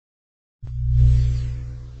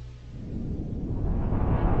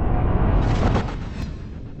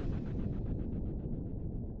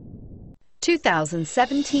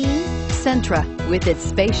2017 Sentra. With its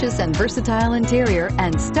spacious and versatile interior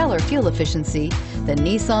and stellar fuel efficiency, the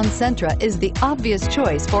Nissan Sentra is the obvious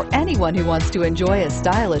choice for anyone who wants to enjoy a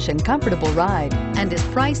stylish and comfortable ride and is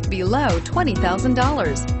priced below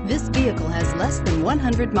 $20,000. This vehicle has less than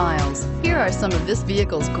 100 miles. Here are some of this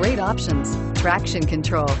vehicle's great options: traction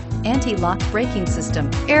control, anti-lock braking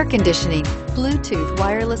system, air conditioning, Bluetooth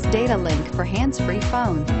wireless data link for hands-free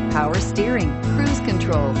phone, power steering, cruise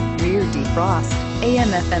control, rear defrost,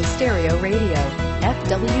 AM/FM stereo radio,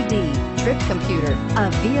 FWD, trip computer.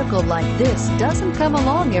 A vehicle like this doesn't come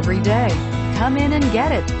along every day. Come in and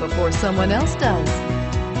get it before someone else does.